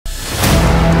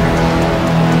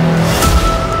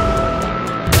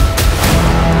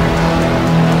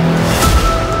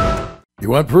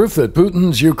want proof that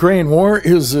Putin's Ukraine war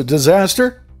is a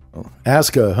disaster? Well,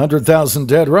 ask 100,000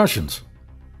 dead Russians.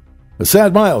 A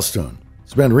sad milestone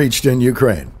has been reached in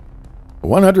Ukraine.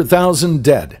 100,000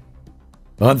 dead.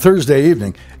 On Thursday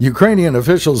evening, Ukrainian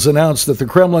officials announced that the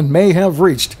Kremlin may have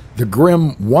reached the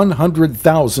grim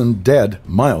 100,000 dead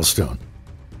milestone.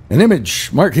 An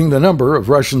image marking the number of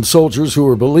Russian soldiers who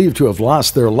were believed to have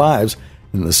lost their lives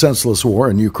in the senseless war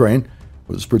in Ukraine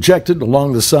was projected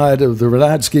along the side of the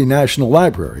Vernadsky National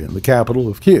Library in the capital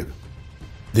of Kyiv.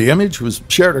 The image was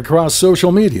shared across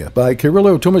social media by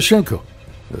Kirill Tymoshenko,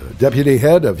 the deputy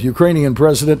head of Ukrainian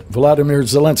President Volodymyr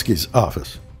Zelensky's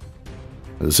office.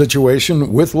 The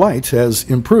situation with light has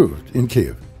improved in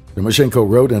Kyiv, Tymoshenko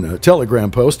wrote in a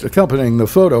Telegram post accompanying the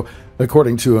photo,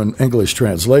 according to an English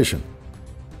translation.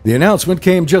 The announcement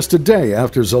came just a day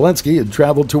after Zelensky had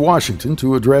traveled to Washington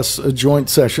to address a joint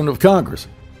session of Congress.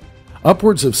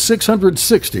 Upwards of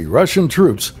 660 Russian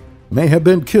troops may have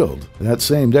been killed that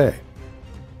same day.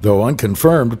 Though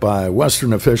unconfirmed by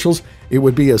Western officials, it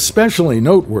would be especially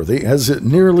noteworthy as it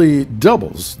nearly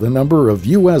doubles the number of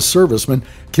U.S. servicemen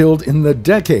killed in the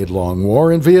decade-long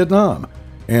war in Vietnam,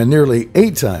 and nearly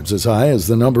 8 times as high as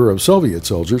the number of Soviet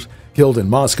soldiers killed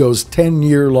in Moscow's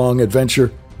 10-year-long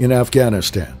adventure in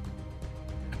Afghanistan.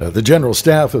 The General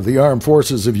Staff of the Armed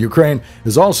Forces of Ukraine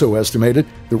has also estimated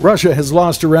that Russia has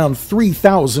lost around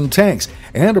 3,000 tanks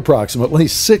and approximately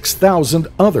 6,000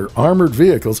 other armored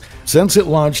vehicles since it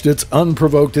launched its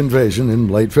unprovoked invasion in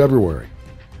late February.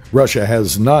 Russia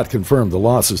has not confirmed the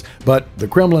losses, but the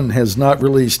Kremlin has not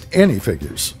released any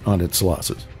figures on its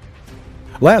losses.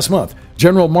 Last month,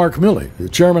 General Mark Milley, the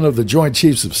chairman of the Joint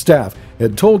Chiefs of Staff,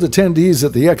 had told attendees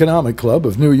at the Economic Club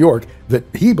of New York that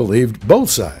he believed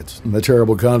both sides in the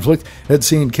terrible conflict had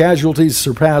seen casualties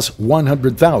surpass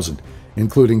 100,000,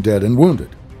 including dead and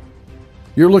wounded.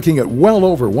 You're looking at well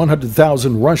over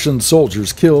 100,000 Russian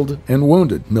soldiers killed and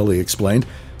wounded, Milley explained.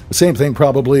 The same thing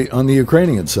probably on the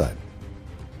Ukrainian side.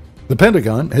 The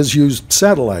Pentagon has used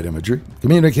satellite imagery,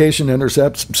 communication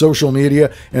intercepts, social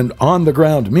media, and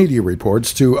on-the-ground media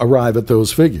reports to arrive at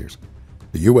those figures.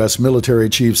 The U.S. military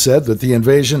chief said that the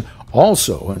invasion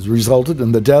also has resulted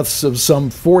in the deaths of some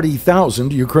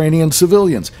 40,000 Ukrainian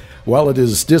civilians, while it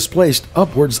has displaced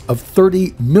upwards of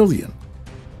 30 million.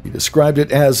 He described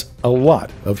it as a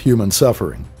lot of human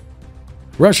suffering.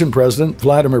 Russian President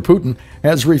Vladimir Putin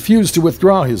has refused to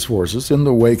withdraw his forces in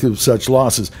the wake of such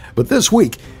losses, but this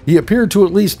week he appeared to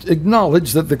at least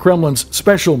acknowledge that the Kremlin's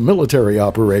special military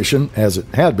operation, as it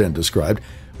had been described,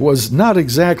 was not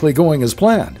exactly going as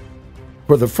planned.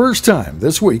 For the first time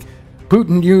this week,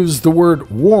 Putin used the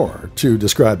word war to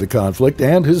describe the conflict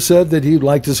and has said that he'd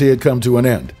like to see it come to an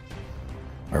end.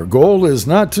 Our goal is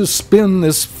not to spin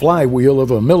this flywheel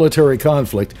of a military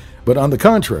conflict, but on the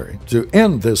contrary, to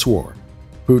end this war,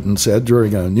 Putin said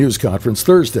during a news conference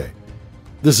Thursday.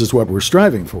 This is what we're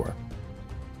striving for.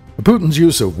 Putin's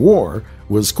use of war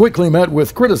was quickly met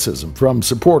with criticism from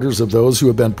supporters of those who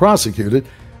have been prosecuted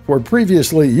for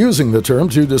previously using the term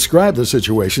to describe the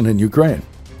situation in Ukraine.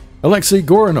 Alexei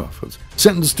Goranov was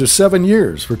sentenced to 7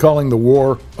 years for calling the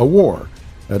war a war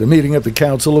at a meeting of the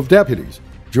Council of Deputies.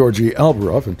 Georgy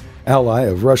Alberov, an ally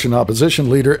of Russian opposition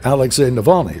leader Alexei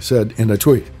Navalny, said in a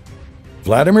tweet.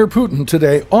 Vladimir Putin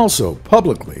today also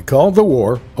publicly called the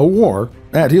war a war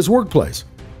at his workplace.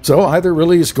 So either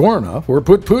release Goranov or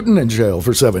put Putin in jail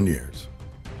for 7 years.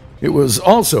 It was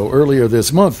also earlier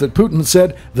this month that Putin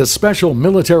said the special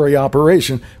military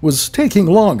operation was taking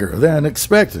longer than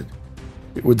expected.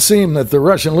 It would seem that the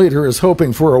Russian leader is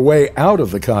hoping for a way out of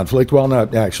the conflict while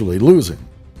not actually losing.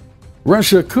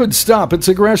 Russia could stop its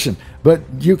aggression, but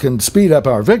you can speed up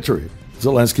our victory,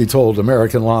 Zelensky told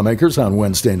American lawmakers on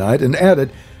Wednesday night and added,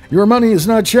 "Your money is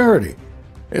not charity.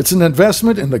 It's an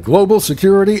investment in the global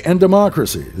security and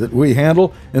democracy that we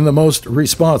handle in the most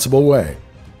responsible way."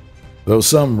 Though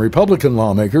some Republican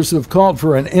lawmakers have called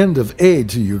for an end of aid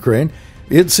to Ukraine,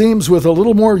 it seems with a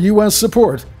little more U.S.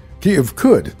 support, Kyiv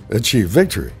could achieve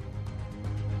victory.